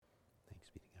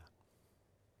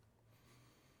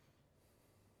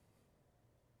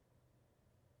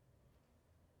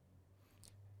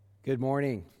Good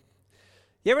morning.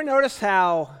 You ever notice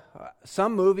how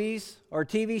some movies or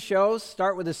TV shows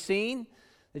start with a scene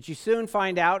that you soon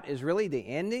find out is really the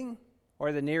ending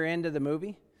or the near end of the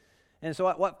movie? And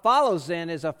so what follows then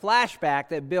is a flashback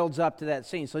that builds up to that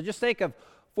scene. So just think of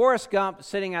Forrest Gump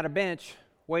sitting on a bench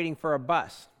waiting for a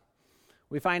bus.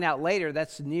 We find out later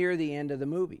that's near the end of the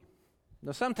movie.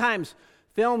 Now sometimes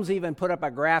films even put up a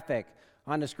graphic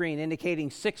on the screen indicating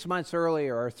 6 months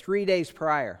earlier or 3 days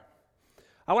prior.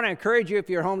 I want to encourage you, if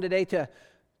you're home today, to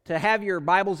have your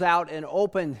Bibles out and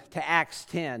open to Acts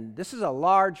 10. This is a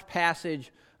large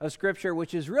passage of Scripture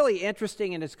which is really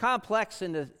interesting, and it's complex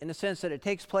in the sense that it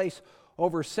takes place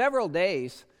over several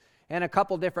days and a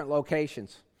couple different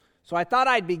locations. So I thought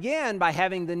I'd begin by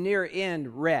having the near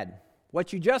end read.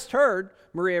 What you just heard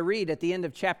Maria read at the end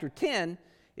of chapter 10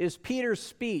 is Peter's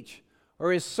speech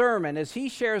or his sermon as he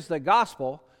shares the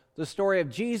gospel, the story of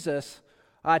Jesus,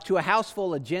 to a house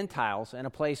full of Gentiles in a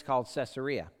place called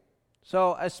Caesarea.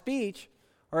 So a speech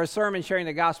or a sermon sharing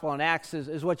the gospel in Acts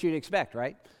is what you'd expect,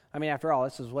 right? I mean, after all,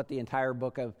 this is what the entire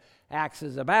book of Acts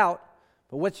is about.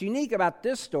 But what's unique about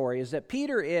this story is that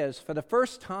Peter is, for the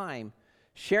first time,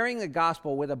 sharing the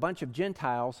gospel with a bunch of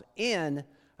Gentiles in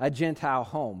a Gentile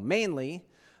home, mainly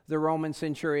the Roman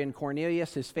centurion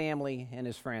Cornelius, his family, and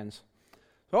his friends.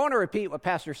 So I want to repeat what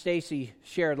Pastor Stacy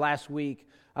shared last week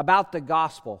about the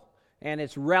gospel and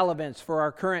its relevance for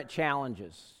our current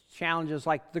challenges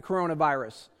like the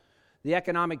coronavirus, the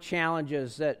economic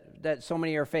challenges that so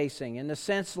many are facing, and the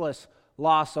senseless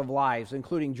loss of lives,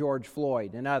 including George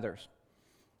Floyd and others.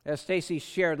 As Stacy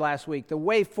shared last week, the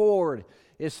way forward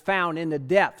is found in the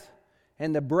depth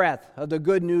and the breadth of the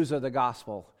good news of the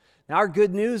gospel. Now, our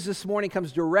good news this morning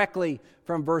comes directly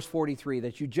from verse 43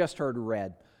 that you just heard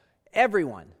read.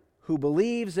 Everyone who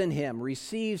believes in him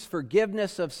receives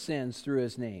forgiveness of sins through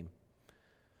his name.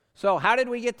 So how did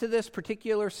we get to this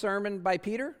particular sermon by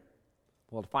Peter?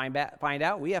 Well, to find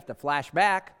out, we have to flash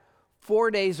back 4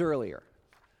 days earlier.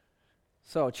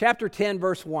 So chapter 10,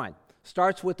 verse 1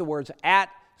 starts with the words, at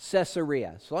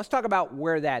Caesarea. So let's talk about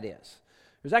where that is.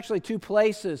 There's actually two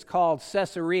places called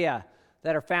Caesarea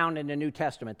that are found in the New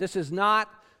Testament. This is not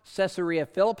Caesarea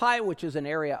Philippi, which is an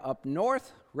area up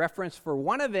north, reference for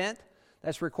one event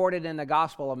that's recorded in the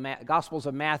Gospels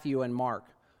of Matthew and Mark.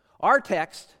 Our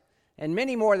text and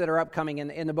many more that are upcoming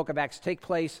in the book of Acts take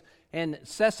place in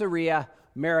Caesarea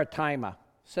Maritima.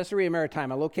 Caesarea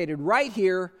Maritima, located right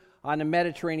here on the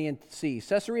Mediterranean Sea.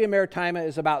 Caesarea Maritima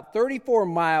is about 34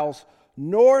 miles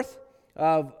north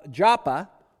of Joppa,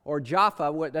 or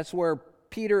Jaffa. That's where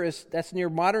Peter is, that's near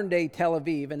modern-day Tel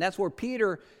Aviv, and that's where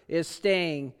Peter is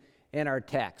staying in our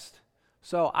text.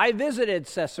 So I visited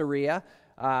Caesarea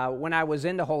when I was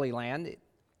in the Holy Land.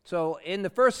 So in the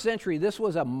first century, this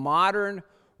was a modern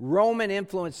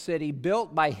Roman-influenced city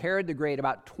built by Herod the Great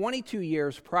about 22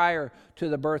 years prior to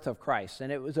the birth of Christ.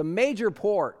 And it was a major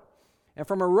port. And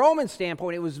from a Roman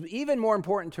standpoint, it was even more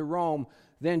important to Rome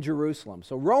than Jerusalem.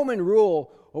 So Roman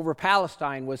rule over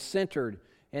Palestine was centered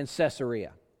in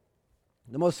Caesarea.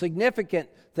 The most significant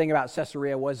thing about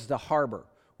Caesarea was the harbor,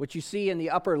 which you see in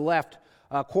the upper left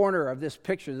corner of this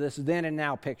picture, this then and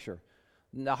now picture.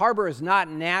 The harbor is not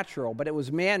natural, but it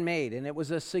was man-made, and it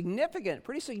was a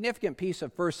pretty significant piece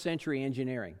of first century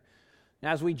engineering.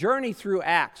 Now, as we journey through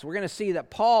Acts, we're going to see that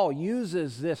Paul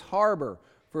uses this harbor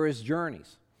for his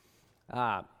journeys.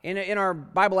 In our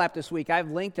Bible app this week, I've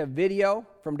linked a video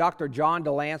from Dr. John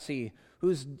Delancey,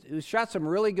 who's shot some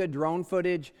really good drone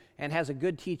footage and has a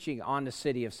good teaching on the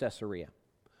city of Caesarea.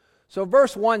 So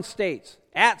verse 1 states,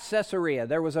 at Caesarea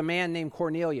there was a man named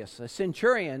Cornelius, a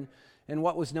centurion in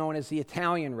what was known as the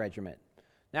Italian regiment.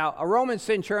 Now, a Roman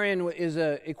centurion is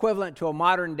equivalent to a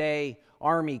modern-day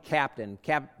army captain.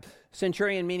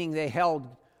 Centurion meaning they held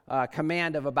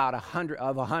command of about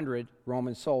 100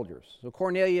 Roman soldiers. So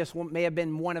Cornelius may have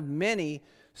been one of many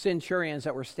centurions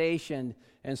that were stationed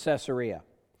in Caesarea.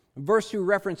 Verse 2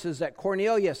 references that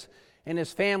Cornelius and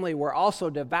his family were also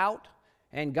devout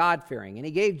and God-fearing, and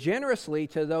he gave generously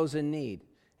to those in need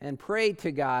and prayed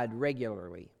to God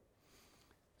regularly.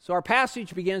 So our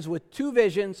passage begins with two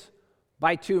visions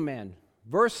by two men.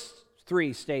 Verse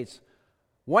 3 states,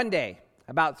 one day,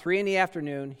 about 3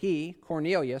 p.m, he,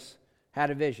 Cornelius, had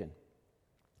a vision.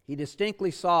 He distinctly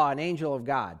saw an angel of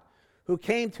God who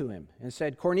came to him and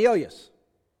said, Cornelius.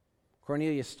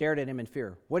 Cornelius stared at him in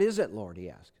fear. What is it, Lord?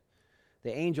 He asked.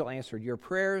 The angel answered, your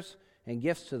prayers and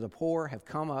gifts to the poor have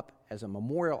come up as a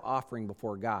memorial offering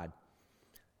before God.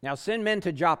 Now send men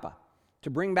to Joppa to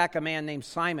bring back a man named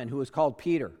Simon who is called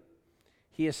Peter.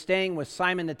 He is staying with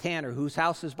Simon the tanner, whose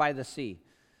house is by the sea.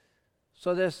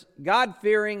 So this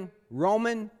God-fearing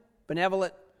Roman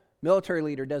benevolent military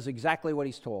leader does exactly what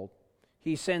he's told.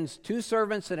 He sends 2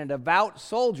 servants and a devout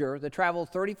soldier that traveled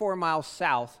 34 miles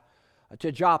south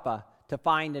to Joppa to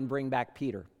find and bring back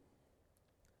Peter.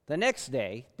 The next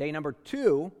day, day number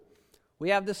 2, we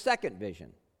have the second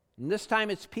vision. And this time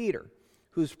it's Peter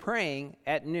who's praying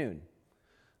at noon.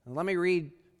 And let me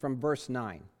read from verse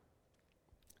 9.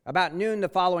 About noon the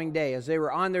following day, as they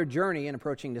were on their journey and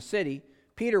approaching the city,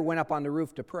 Peter went up on the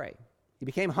roof to pray. He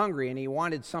became hungry and he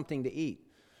wanted something to eat.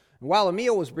 And while a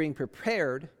meal was being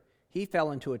prepared, he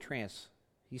fell into a trance.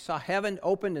 He saw heaven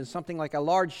opened and something like a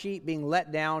large sheet being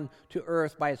let down to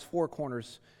earth by its 4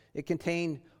 corners. It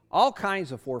contained all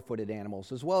kinds of 4-footed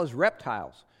animals, as well as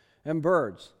reptiles and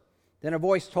birds. Then a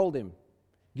voice told him,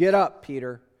 "Get up,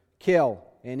 Peter, kill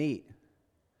and eat."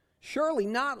 "Surely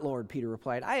not, Lord," Peter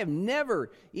replied. "I have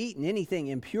never eaten anything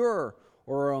impure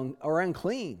or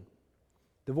unclean."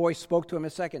 The voice spoke to him a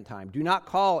second time. "Do not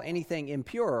call anything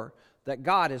impure that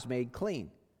God has made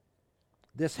clean."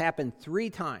 This happened 3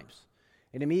 times,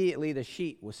 and immediately the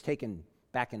sheet was taken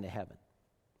back into heaven.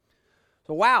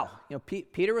 So wow,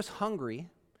 Peter was hungry,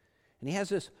 and he has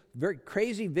this very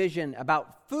crazy vision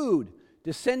about food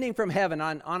descending from heaven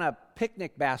on a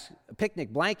picnic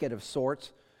blanket of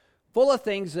sorts, full of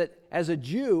things that, as a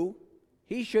Jew,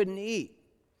 he shouldn't eat.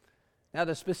 Now,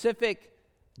 the specific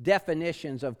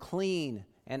definitions of clean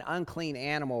and unclean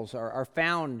animals are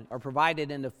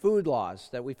provided in the food laws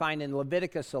that we find in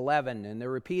Leviticus 11, and they're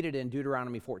repeated in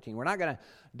Deuteronomy 14. We're not going to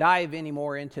dive any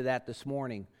more into that this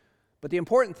morning. But the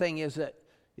important thing is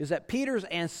that Peter's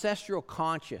ancestral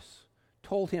conscience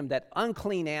told him that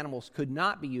unclean animals could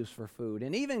not be used for food,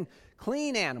 and even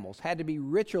clean animals had to be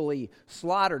ritually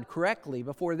slaughtered correctly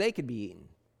before they could be eaten.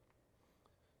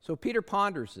 So Peter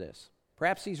ponders this.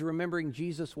 Perhaps he's remembering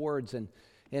Jesus' words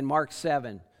in Mark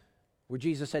 7, where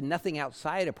Jesus said nothing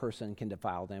outside a person can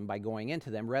defile them by going into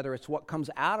them. Rather, it's what comes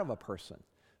out of a person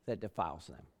that defiles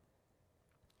them.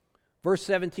 Verse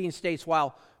 17 states,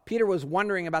 while Peter was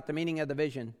wondering about the meaning of the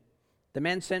vision, the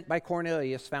men sent by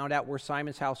Cornelius found out where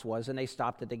Simon's house was, and they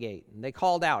stopped at the gate. And they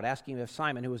called out, asking if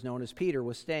Simon, who was known as Peter,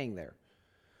 was staying there.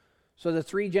 So the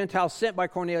 3 Gentiles sent by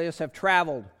Cornelius have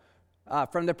traveled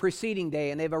from the preceding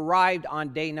day, and they've arrived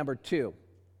on day number 2.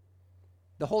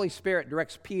 The Holy Spirit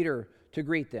directs Peter to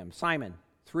greet them. "Simon,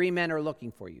 3 men are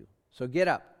looking for you, so get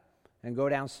up and go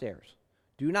downstairs.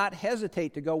 Do not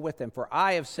hesitate to go with them, for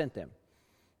I have sent them."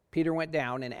 Peter went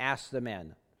down and asked the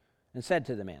men, and said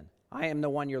to the men, "I am the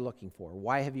one you're looking for.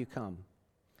 Why have you come?"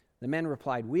 The men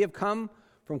replied, "We have come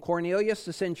from Cornelius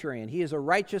the centurion. He is a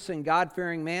righteous and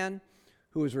God-fearing man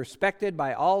who is respected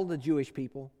by all the Jewish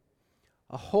people.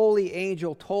 A holy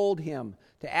angel told him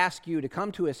to ask you to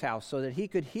come to his house so that he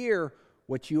could hear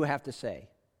what you have to say."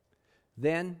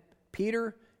 Then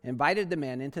Peter invited the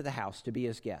men into the house to be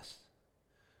his guests.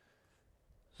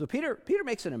 So Peter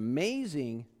makes an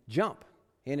amazing jump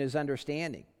in his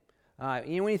understanding.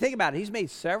 When you think about it, he's made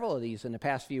several of these in the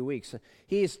past few weeks.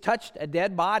 He's touched a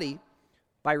dead body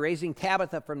by raising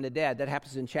Tabitha from the dead. That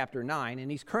happens in chapter 9. And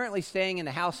he's currently staying in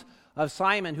the house of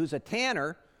Simon, who's a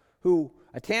tanner who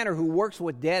works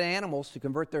with dead animals to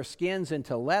convert their skins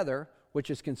into leather, which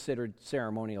is considered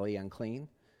ceremonially unclean.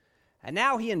 And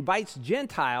now he invites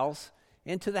Gentiles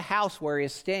into the house where he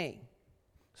is staying.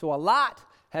 So a lot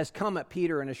has come at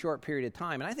Peter in a short period of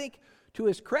time. And I think, to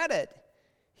his credit,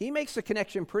 he makes a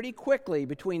connection pretty quickly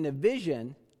between the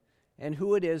vision and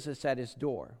who it is that's at his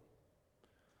door.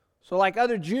 So like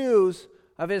other Jews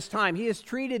of his time, he has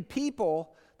treated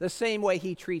people the same way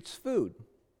he treats food.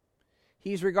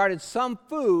 He's regarded some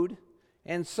food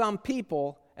and some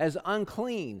people as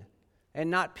unclean and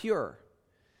not pure.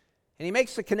 And he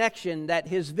makes the connection that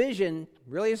his vision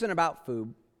really isn't about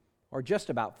food or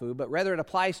just about food, but rather it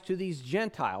applies to these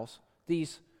Gentiles,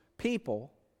 these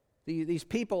people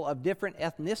of different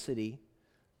ethnicity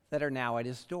that are now at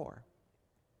his door.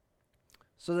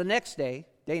 So the next day,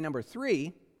 day number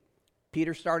 3,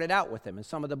 Peter started out with them, and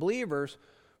some of the believers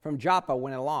from Joppa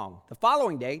went along. The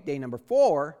following day, day number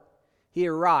 4, he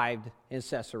arrived in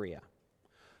Caesarea.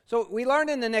 So we learn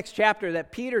in the next chapter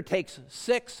that Peter takes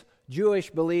 6 Jewish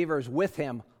believers with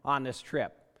him on this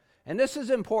trip. And this is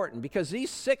important because these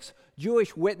 6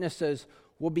 Jewish witnesses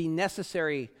will be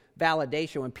necessary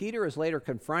validation when Peter is later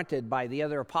confronted by the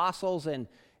other apostles and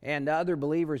other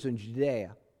believers in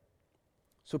Judea.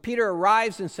 So Peter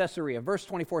arrives in Caesarea. Verse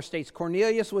 24 states,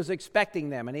 Cornelius was expecting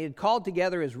them, and he had called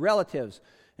together his relatives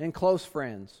and close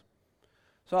friends.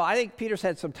 So I think Peter's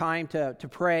had some time to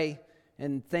pray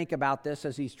and think about this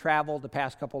as he's traveled the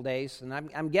past couple days. And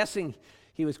I'm guessing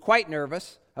he was quite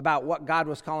nervous about what God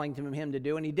was calling him to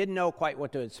do, and he didn't know quite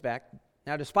what to expect.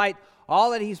 Now, despite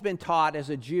all that he's been taught as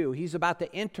a Jew, he's about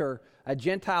to enter a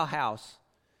Gentile house.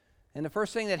 And the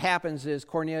first thing that happens is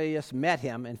Cornelius met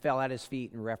him and fell at his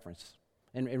feet in reverence.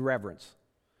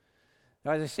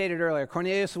 Now, as I stated earlier,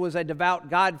 Cornelius was a devout,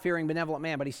 God-fearing, benevolent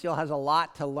man, but he still has a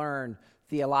lot to learn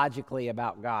theologically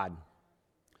about God.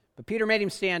 But Peter made him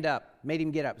stand up, made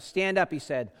him get up. Stand up, he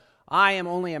said, I am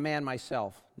only a man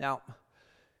myself. Now,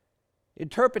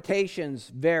 interpretations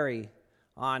vary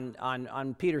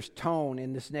on Peter's tone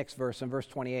in this next verse, in verse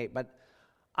 28, but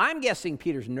I'm guessing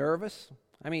Peter's nervous.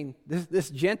 I mean, this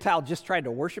Gentile just tried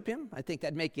to worship him. I think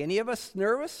that'd make any of us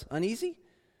nervous, uneasy.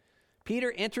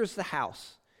 Peter enters the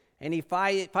house, and he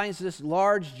finds this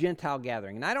large Gentile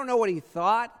gathering. And I don't know what he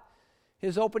thought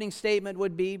his opening statement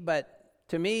would be, but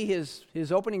to me,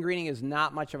 his opening greeting is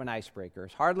not much of an icebreaker.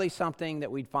 It's hardly something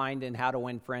that we'd find in How to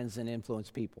Win Friends and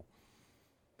Influence People.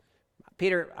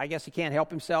 Peter, I guess he can't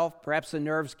help himself. Perhaps the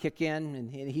nerves kick in,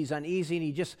 and he's uneasy, and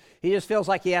he just feels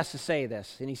like he has to say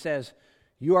this. And he says,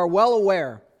 you are well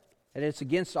aware that it's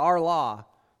against our law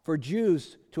for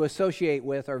Jews to associate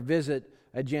with or visit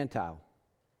a Gentile.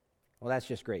 Well, that's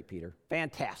just great, Peter.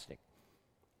 Fantastic.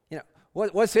 You know,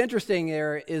 what's interesting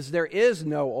there is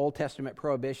no Old Testament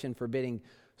prohibition forbidding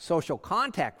social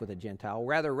contact with a Gentile.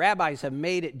 Rather, rabbis have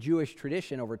made it Jewish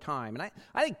tradition over time. And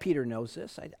I think Peter knows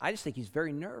this. I just think he's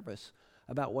very nervous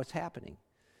about what's happening.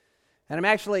 And I'm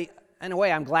actually, in a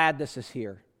way, I'm glad this is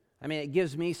here. I mean, it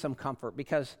gives me some comfort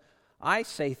because I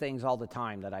say things all the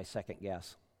time that I second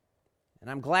guess. And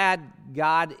I'm glad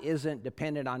God isn't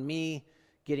dependent on me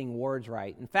getting words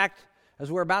right. In fact,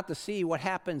 as we're about to see, what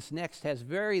happens next has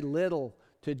very little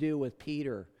to do with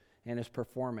Peter and his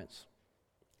performance.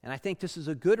 And I think this is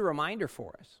a good reminder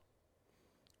for us.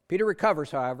 Peter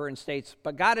recovers, however, and states,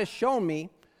 but God has shown me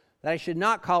that I should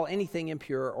not call anything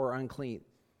impure or unclean.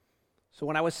 So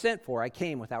when I was sent for, I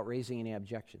came without raising any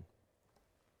objection.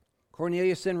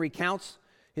 Cornelius then recounts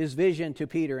his vision to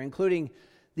Peter, including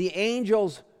the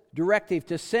angel's directive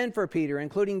to send for Peter,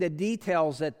 including the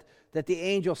details that the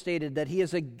angel stated that he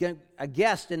is a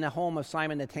guest in the home of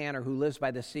Simon the tanner who lives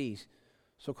by the seas.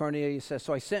 So Cornelius says,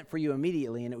 so I sent for you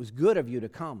immediately, and it was good of you to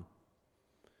come.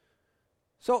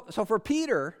 So for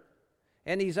Peter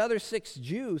and these other 6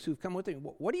 Jews who've come with him,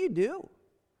 what do you do?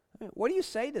 I mean, what do you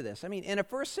say to this? I mean, in a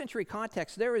first century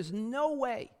context, there is no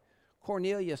way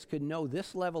Cornelius could know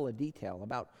this level of detail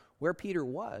about where Peter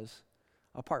was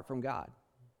apart from God.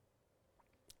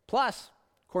 Plus,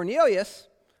 Cornelius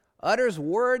utters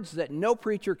words that no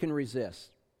preacher can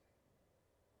resist.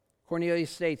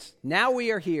 Cornelius states, now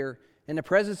we are here in the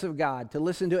presence of God to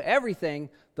listen to everything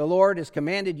the Lord has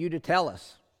commanded you to tell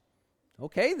us.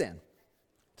 Okay, then.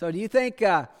 So do you think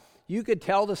you could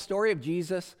tell the story of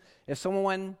Jesus if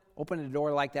someone opened a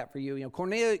door like that for you? You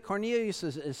know, Cornelius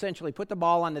has essentially put the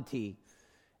ball on the tee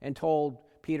and told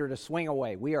Peter to swing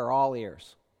away. We are all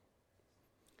ears.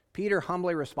 Peter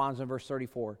humbly responds in verse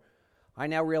 34, I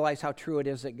now realize how true it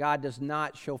is that God does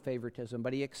not show favoritism,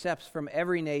 but he accepts from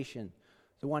every nation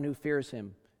the one who fears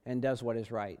him and does what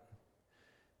is right.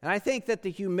 And I think that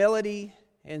the humility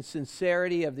and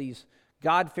sincerity of these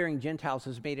God-fearing Gentiles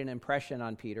has made an impression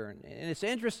on Peter. And it's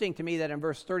interesting to me that in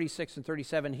verse 36 and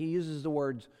 37, he uses the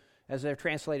words, as they're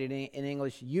translated in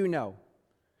English, you know.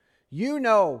 You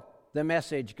know the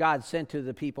message God sent to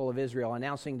the people of Israel,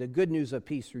 announcing the good news of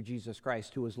peace through Jesus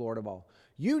Christ, who is Lord of all.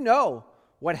 You know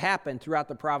what happened throughout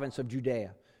the province of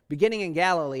Judea, beginning in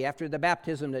Galilee after the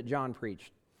baptism that John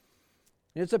preached.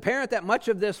 And it's apparent that much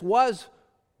of this was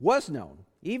known,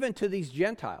 even to these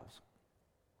Gentiles.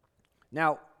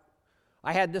 Now,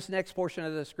 I had this next portion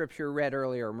of the scripture read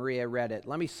earlier. Maria read it.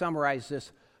 Let me summarize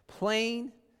this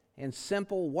plain and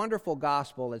simple, wonderful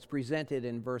gospel that's presented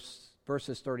in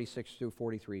verses 36 through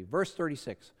 43. Verse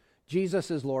 36, Jesus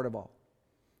is Lord of all.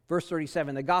 Verse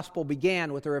 37, the gospel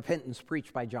began with the repentance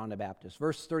preached by John the Baptist.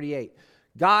 Verse 38,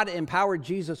 God empowered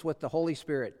Jesus with the Holy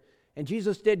Spirit, and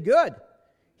Jesus did good,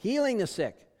 healing the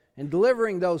sick and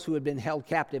delivering those who had been held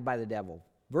captive by the devil.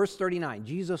 Verse 39,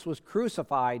 Jesus was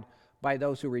crucified by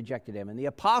those who rejected him, and the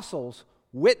apostles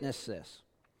witnessed this.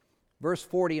 Verse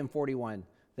 40 and 41,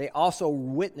 they also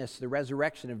witnessed the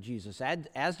resurrection of Jesus,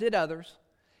 as did others,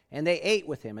 and they ate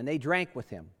with him and they drank with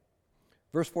him.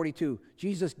 Verse 42,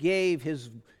 Jesus gave his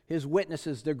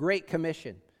witnesses the Great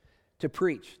Commission to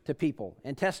preach to people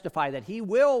and testify that he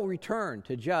will return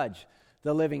to judge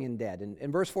the living and dead. And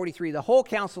in verse 43, the whole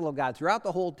counsel of God throughout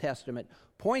the Old Testament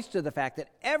points to the fact that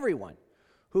everyone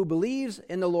who believes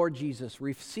in the Lord Jesus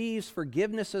receives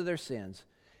forgiveness of their sins,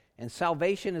 and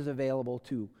salvation is available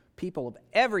to people of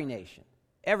every nation,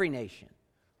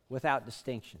 without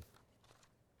distinction.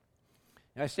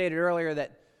 Now, I stated earlier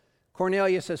that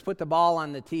Cornelius has put the ball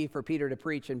on the tee for Peter to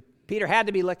preach, and Peter had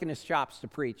to be licking his chops to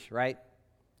preach, right?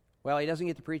 Well, he doesn't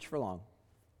get to preach for long.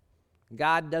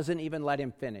 God doesn't even let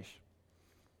him finish.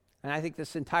 And I think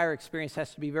this entire experience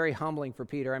has to be very humbling for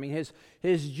Peter. I mean,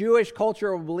 his Jewish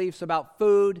cultural beliefs about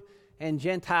food and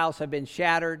Gentiles have been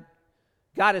shattered.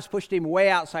 God has pushed him way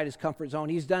outside his comfort zone.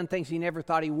 He's done things he never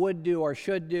thought he would do or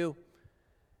should do.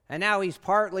 And now he's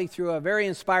partly through a very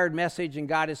inspired message, and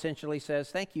God essentially says,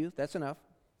 thank you, that's enough.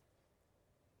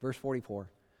 Verse 44.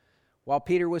 While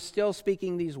Peter was still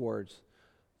speaking these words,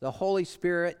 the Holy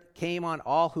Spirit came on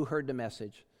all who heard the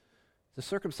message. The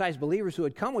circumcised believers who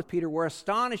had come with Peter were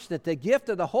astonished that the gift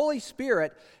of the Holy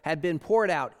Spirit had been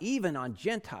poured out even on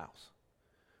Gentiles.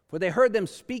 For they heard them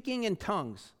speaking in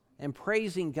tongues and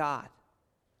praising God.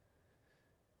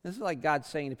 This is like God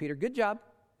saying to Peter, good job,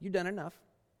 you've done enough.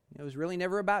 It was really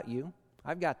never about you.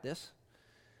 I've got this.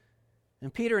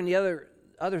 And Peter and the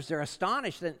others, they're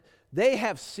astonished that they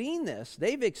have seen this.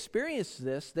 They've experienced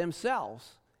this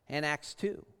themselves in Acts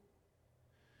 2.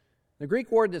 The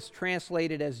Greek word that's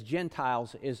translated as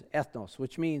Gentiles is ethnos,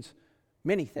 which means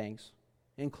many things,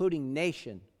 including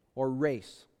nation or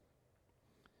race.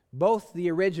 Both the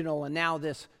original and now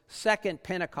this second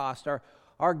Pentecost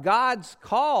are God's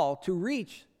call to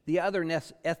reach the other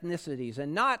ethnicities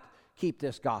and not keep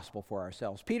this gospel for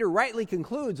ourselves. Peter rightly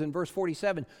concludes in verse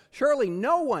 47, surely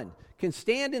no one can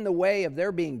stand in the way of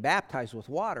their being baptized with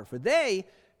water, for they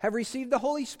have received the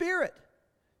Holy Spirit,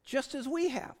 just as we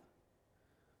have.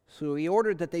 So he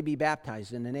ordered that they be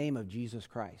baptized in the name of Jesus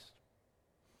Christ.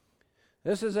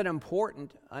 This is an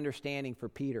important understanding for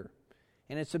Peter,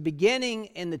 and it's a beginning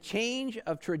in the change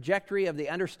of trajectory of the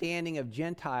understanding of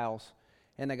Gentiles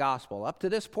in the gospel. Up to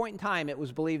this point in time, it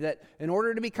was believed that in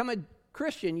order to become a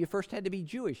Christian, you first had to be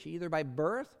Jewish, either by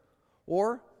birth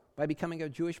or by becoming a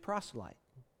Jewish proselyte.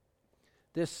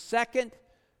 This second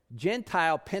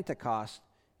Gentile Pentecost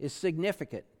is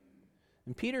significant.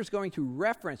 And Peter's going to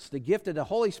reference the gift of the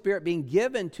Holy Spirit being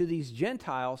given to these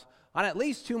Gentiles on at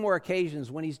least two more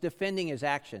occasions when he's defending his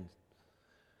actions.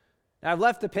 Now, I've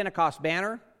left the Pentecost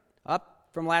banner up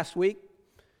from last week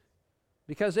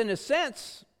because, in a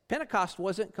sense, Pentecost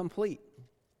wasn't complete.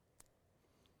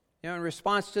 You know, in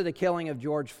response to the killing of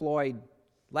George Floyd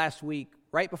last week,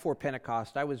 right before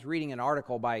Pentecost, I was reading an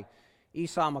article by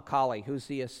Esau McCauley, who's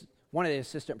one of the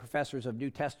assistant professors of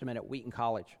New Testament at Wheaton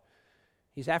College.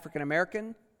 He's African American,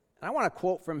 and I want to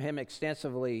quote from him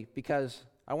extensively because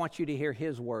I want you to hear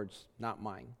his words, not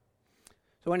mine.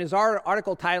 So in his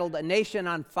article titled, A Nation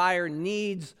on Fire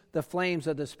Needs the Flames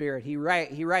of the Spirit, he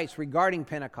writes regarding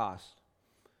Pentecost,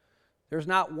 there's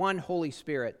not one Holy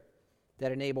Spirit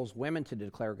that enables women to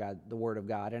declare the word of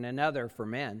God, and another for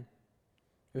men.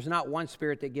 There's not one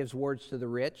Spirit that gives words to the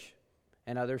rich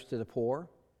and others to the poor.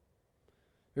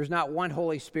 There's not one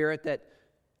Holy Spirit that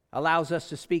allows us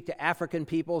to speak to African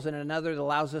peoples and another that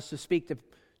allows us to speak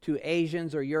to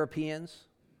Asians or Europeans.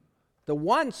 The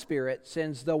one Spirit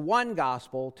sends the one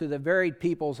gospel to the varied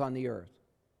peoples on the earth.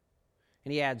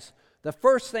 And he adds, the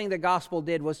first thing the gospel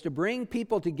did was to bring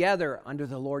people together under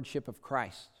the lordship of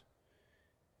Christ.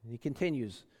 And he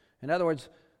continues, in other words,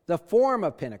 the form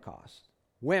of Pentecost,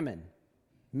 women,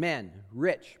 men,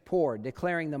 rich, poor,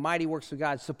 declaring the mighty works of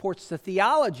God, supports the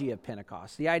theology of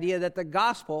Pentecost, the idea that the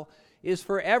gospel is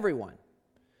for everyone.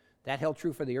 That held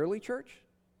true for the early church.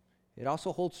 It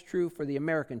also holds true for the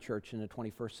American church in the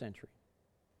 21st century.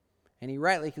 And he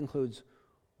rightly concludes,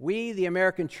 we, the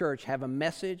American church, have a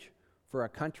message for a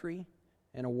country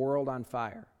and a world on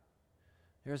fire.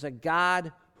 There's a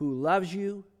God who loves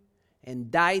you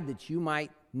and died that you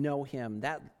might know him.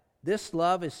 This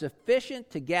love is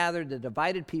sufficient to gather the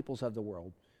divided peoples of the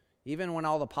world, even when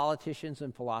all the politicians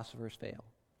and philosophers fail.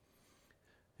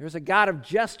 There's a God of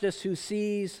justice who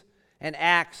sees and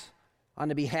acts on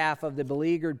the behalf of the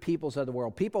beleaguered peoples of the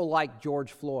world, people like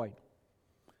George Floyd.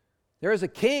 There is a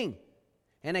king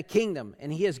and a kingdom,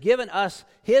 and he has given us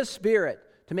his Spirit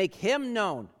to make him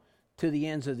known to the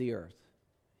ends of the earth.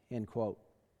 End quote.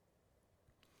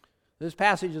 This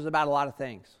passage is about a lot of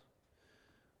things,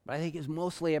 but I think it's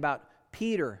mostly about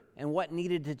Peter and what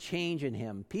needed to change in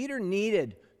him. Peter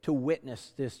needed to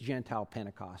witness this Gentile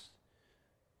Pentecost.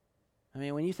 I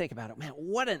mean, when you think about it, man,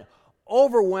 what an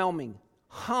overwhelming,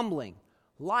 humbling,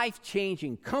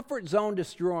 life-changing, comfort zone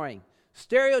destroying,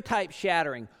 stereotype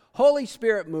shattering, Holy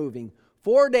Spirit moving,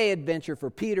 4-day adventure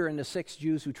for Peter and the 6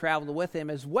 Jews who traveled with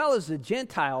him, as well as the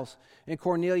Gentiles in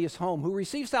Cornelius' home who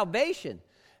received salvation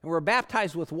and were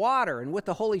baptized with water and with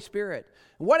the Holy Spirit.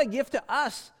 And what a gift to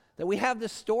us that we have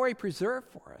this story preserved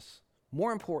for us.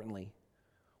 More importantly,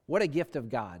 what a gift of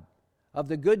God, of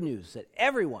the good news that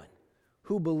everyone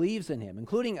who believes in him,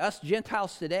 including us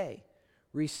Gentiles today,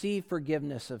 receive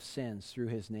forgiveness of sins through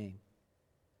his name.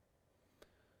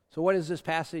 So what does this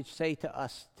passage say to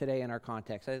us today in our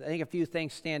context? I think a few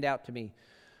things stand out to me.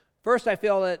 First, I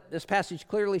feel that this passage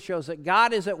clearly shows that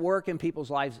God is at work in people's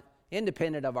lives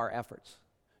independent of our efforts.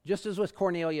 Just as with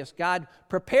Cornelius, God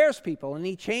prepares people and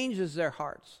he changes their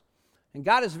hearts. And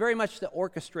God is very much the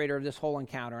orchestrator of this whole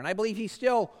encounter. And I believe he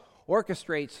still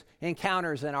orchestrates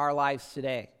encounters in our lives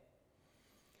today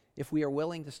if we are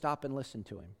willing to stop and listen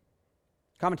to him.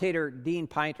 Commentator Dean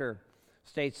Pinter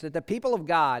states that the people of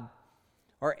God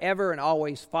are ever and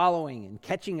always following and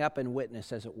catching up in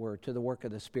witness, as it were, to the work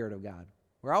of the Spirit of God.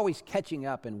 We're always catching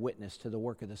up in witness to the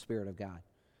work of the Spirit of God.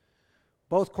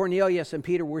 Both Cornelius and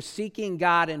Peter were seeking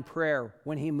God in prayer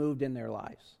when he moved in their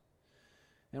lives.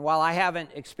 And while I haven't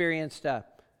experienced a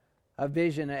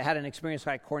vision, I had an experience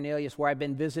like Cornelius where I've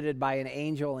been visited by an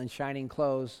angel in shining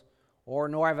clothes,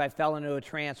 nor have I fell into a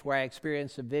trance where I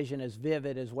experienced a vision as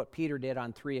vivid as what Peter did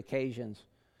on 3 occasions.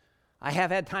 I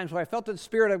have had times where I felt the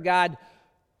Spirit of God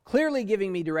clearly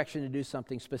giving me direction to do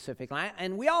something specific.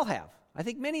 And we all have. I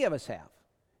think many of us have.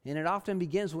 And it often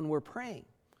begins when we're praying.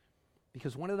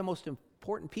 Because one of the most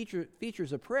important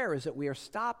features of prayer is that we are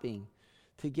stopping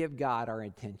to give God our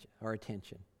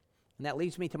attention. And that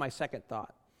leads me to my second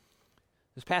thought.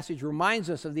 This passage reminds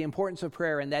us of the importance of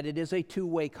prayer and that it is a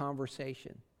two-way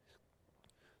conversation.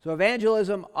 So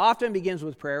evangelism often begins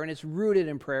with prayer, and it's rooted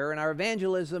in prayer. And our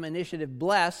evangelism initiative,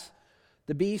 BLESS,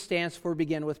 the B stands for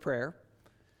begin with prayer.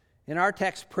 In our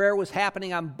text, prayer was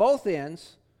happening on both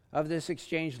ends of this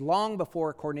exchange long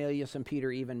before Cornelius and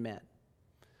Peter even met.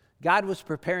 God was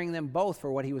preparing them both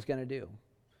for what he was going to do.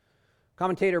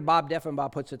 Commentator Bob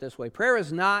Deffinbaugh puts it this way: prayer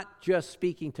is not just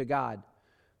speaking to God.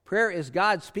 Prayer is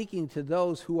God speaking to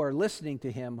those who are listening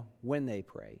to him when they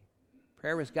pray.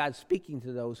 Prayer is God speaking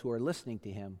to those who are listening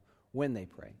to him when they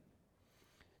pray.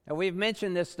 Now, we've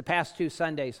mentioned this the past 2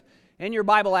 Sundays. In your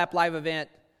Bible app live event,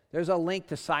 there's a link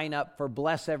to sign up for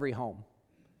Bless Every Home.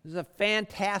 This is a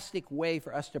fantastic way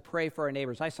for us to pray for our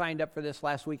neighbors. I signed up for this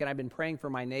last week, and I've been praying for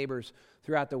my neighbors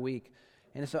throughout the week.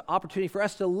 And it's an opportunity for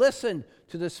us to listen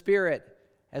to the Spirit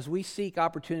as we seek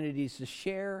opportunities to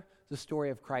share the story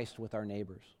of Christ with our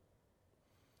neighbors.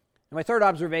 And my third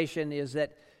observation is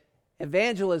that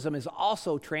evangelism is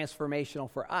also transformational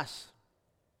for us.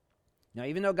 Now,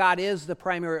 even though God is the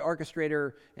primary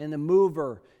orchestrator and the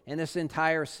mover in this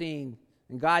entire scene,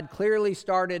 and God clearly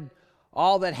started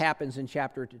all that happens in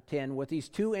chapter 10 with these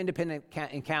 2 independent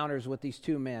encounters with these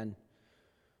 2 men.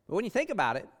 But when you think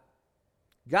about it,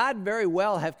 God very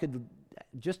well could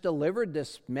just delivered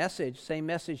this same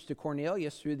message to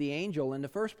Cornelius through the angel in the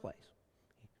first place.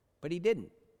 But he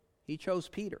didn't. He chose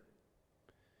Peter.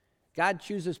 God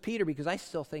chooses Peter because I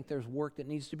still think there's work that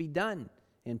needs to be done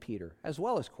in Peter as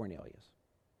well as Cornelius.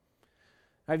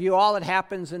 I view all that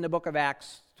happens in the book of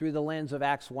Acts through the lens of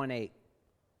Acts 1:8.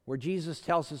 Where Jesus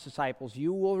tells his disciples,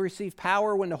 you will receive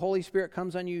power when the Holy Spirit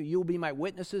comes on you. You will be my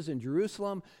witnesses in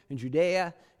Jerusalem, in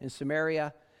Judea, in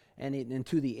Samaria, and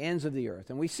to the ends of the earth.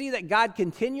 And we see that God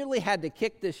continually had to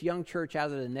kick this young church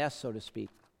out of the nest, so to speak.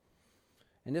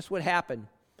 And this would happen.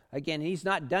 Again, he's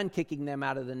not done kicking them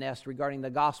out of the nest regarding the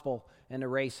gospel and the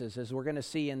races, as we're going to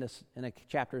see in the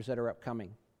chapters that are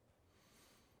upcoming.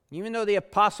 Even though the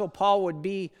Apostle Paul would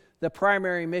be the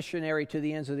primary missionary to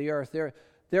the ends of the earth,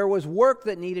 there was work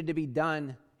that needed to be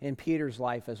done in Peter's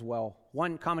life as well.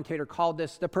 One commentator called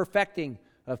this the perfecting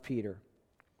of Peter.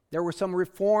 There were some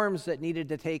reforms that needed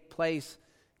to take place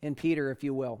in Peter, if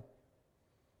you will.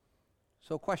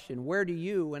 So question, where do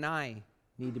you and I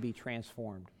need to be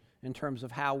transformed in terms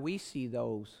of how we see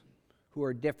those who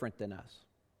are different than us?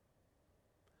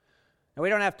 Now, we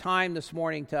don't have time this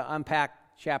morning to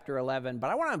unpack chapter 11, but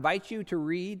I want to invite you to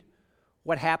read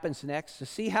what happens next, to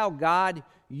see how God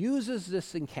uses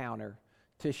this encounter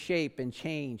to shape and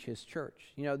change his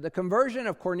church. You know, the conversion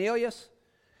of Cornelius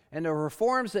and the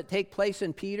reforms that take place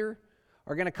in Peter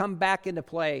are going to come back into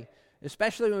play,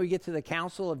 especially when we get to the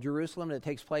Council of Jerusalem that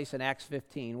takes place in Acts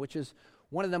 15, which is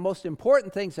one of the most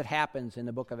important things that happens in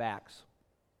the book of Acts.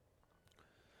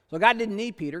 So God didn't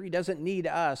need Peter. He doesn't need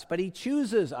us, but he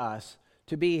chooses us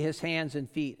to be his hands and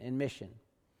feet in mission.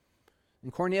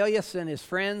 And Cornelius and his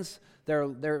friends,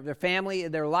 their family,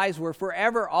 their lives were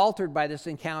forever altered by this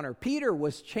encounter. Peter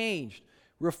was changed,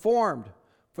 reformed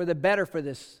for the better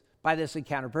by this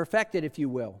encounter, perfected, if you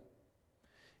will.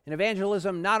 And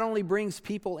evangelism not only brings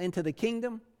people into the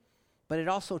kingdom, but it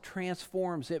also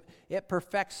transforms. It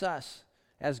perfects us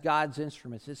as God's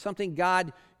instruments. It's something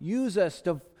God uses us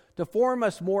to form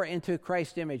us more into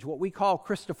Christ's image, what we call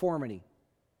Christoformity.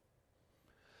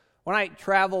 When I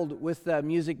traveled with the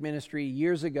music ministry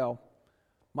years ago,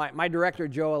 My director,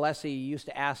 Joe Alessi, used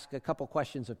to ask a couple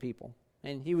questions of people,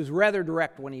 and he was rather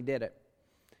direct when he did it.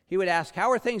 He would ask,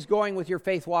 how are things going with your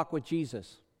faith walk with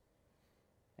Jesus?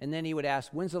 And then he would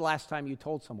ask, when's the last time you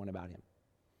told someone about him?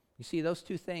 You see, those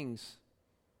two things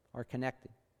are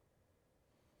connected.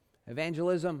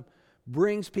 Evangelism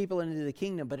brings people into the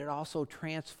kingdom, but it also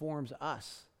transforms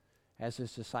us as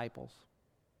his disciples.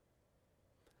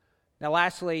 Now,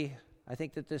 lastly, I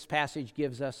think that this passage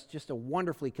gives us just a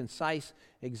wonderfully concise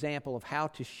example of how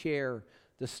to share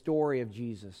the story of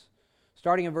Jesus.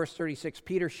 Starting in verse 36,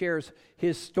 Peter shares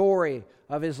his story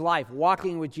of his life,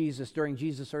 walking with Jesus during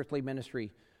Jesus' earthly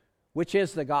ministry, which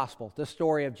is the gospel, the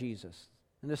story of Jesus.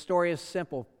 And the story is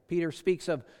simple. Peter speaks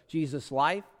of Jesus'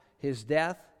 life, his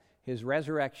death, his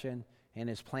resurrection, and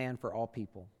his plan for all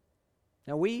people.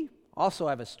 Now, we also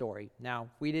have a story. Now,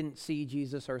 we didn't see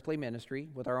Jesus' earthly ministry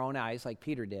with our own eyes like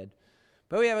Peter did,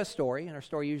 but we have a story, and our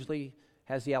story usually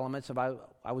has the elements of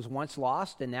I was once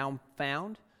lost and now I'm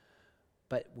found.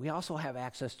 But we also have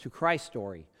access to Christ's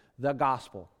story, the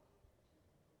gospel.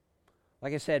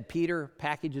 Like I said, Peter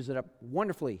packages it up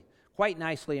wonderfully, quite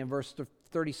nicely in verse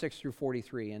 36 through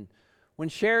 43. And when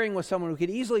sharing with someone who could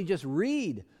easily just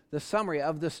read the summary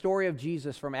of the story of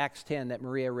Jesus from Acts 10 that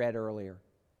Maria read earlier.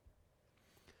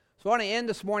 So I want to end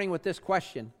this morning with this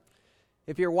question.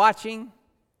 If you're watching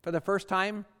for the first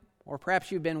time, or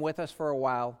perhaps you've been with us for a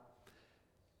while,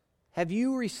 have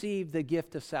you received the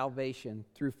gift of salvation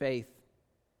through faith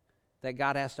that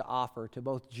God has to offer to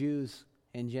both Jews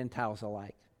and Gentiles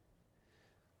alike?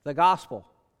 The gospel,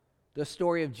 the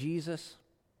story of Jesus,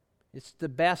 it's the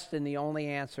best and the only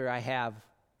answer I have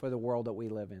for the world that we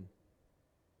live in.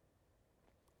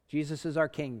 Jesus is our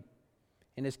King,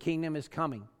 and his kingdom is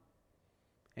coming.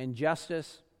 And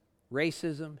justice,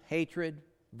 racism, hatred,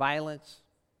 violence,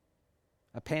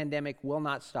 a pandemic will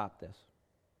not stop this.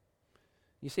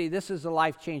 You see, this is a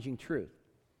life-changing truth,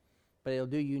 but it'll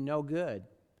do you no good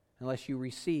unless you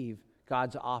receive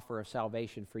God's offer of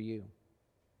salvation for you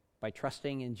by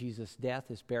trusting in Jesus' death,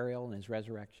 his burial, and his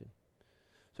resurrection.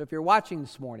 So if you're watching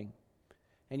this morning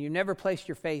and you never placed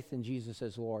your faith in Jesus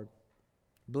as Lord,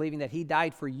 believing that he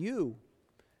died for you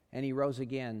and he rose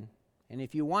again, and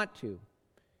if you want to,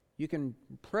 you can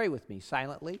pray with me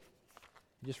silently.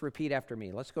 Just repeat after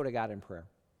me. Let's go to God in prayer.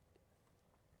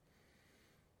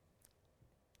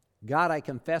 God, I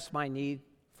confess my need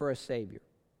for a Savior.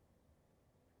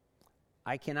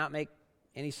 I cannot make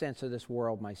any sense of this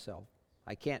world myself.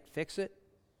 I can't fix it,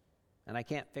 and I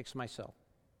can't fix myself.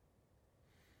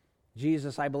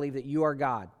 Jesus, I believe that you are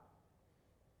God.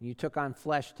 You took on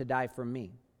flesh to die for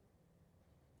me,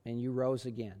 and you rose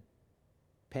again,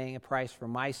 paying a price for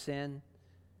my sin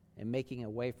and making a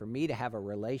way for me to have a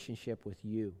relationship with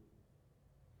you.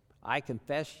 I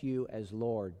confess you as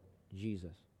Lord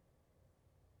Jesus.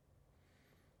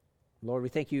 Lord, we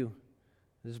thank you.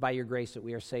 This is by your grace that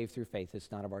we are saved through faith.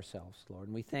 It's not of ourselves, Lord.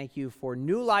 And we thank you for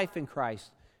new life in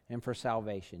Christ and for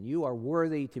salvation. You are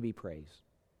worthy to be praised.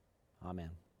 Amen.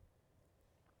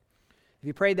 If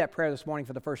you prayed that prayer this morning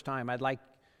for the first time, I'd like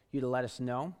you to let us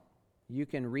know. You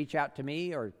can reach out to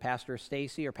me or Pastor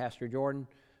Stacy or Pastor Jordan.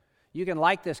 You can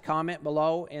like this comment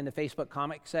below in the Facebook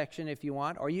comment section if you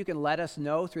want, or you can let us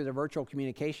know through the virtual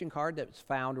communication card that's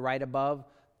found right above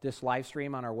this live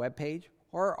stream on our webpage,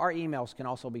 or our emails can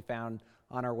also be found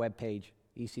on our webpage,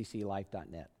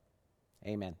 ecclife.net.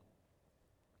 Amen.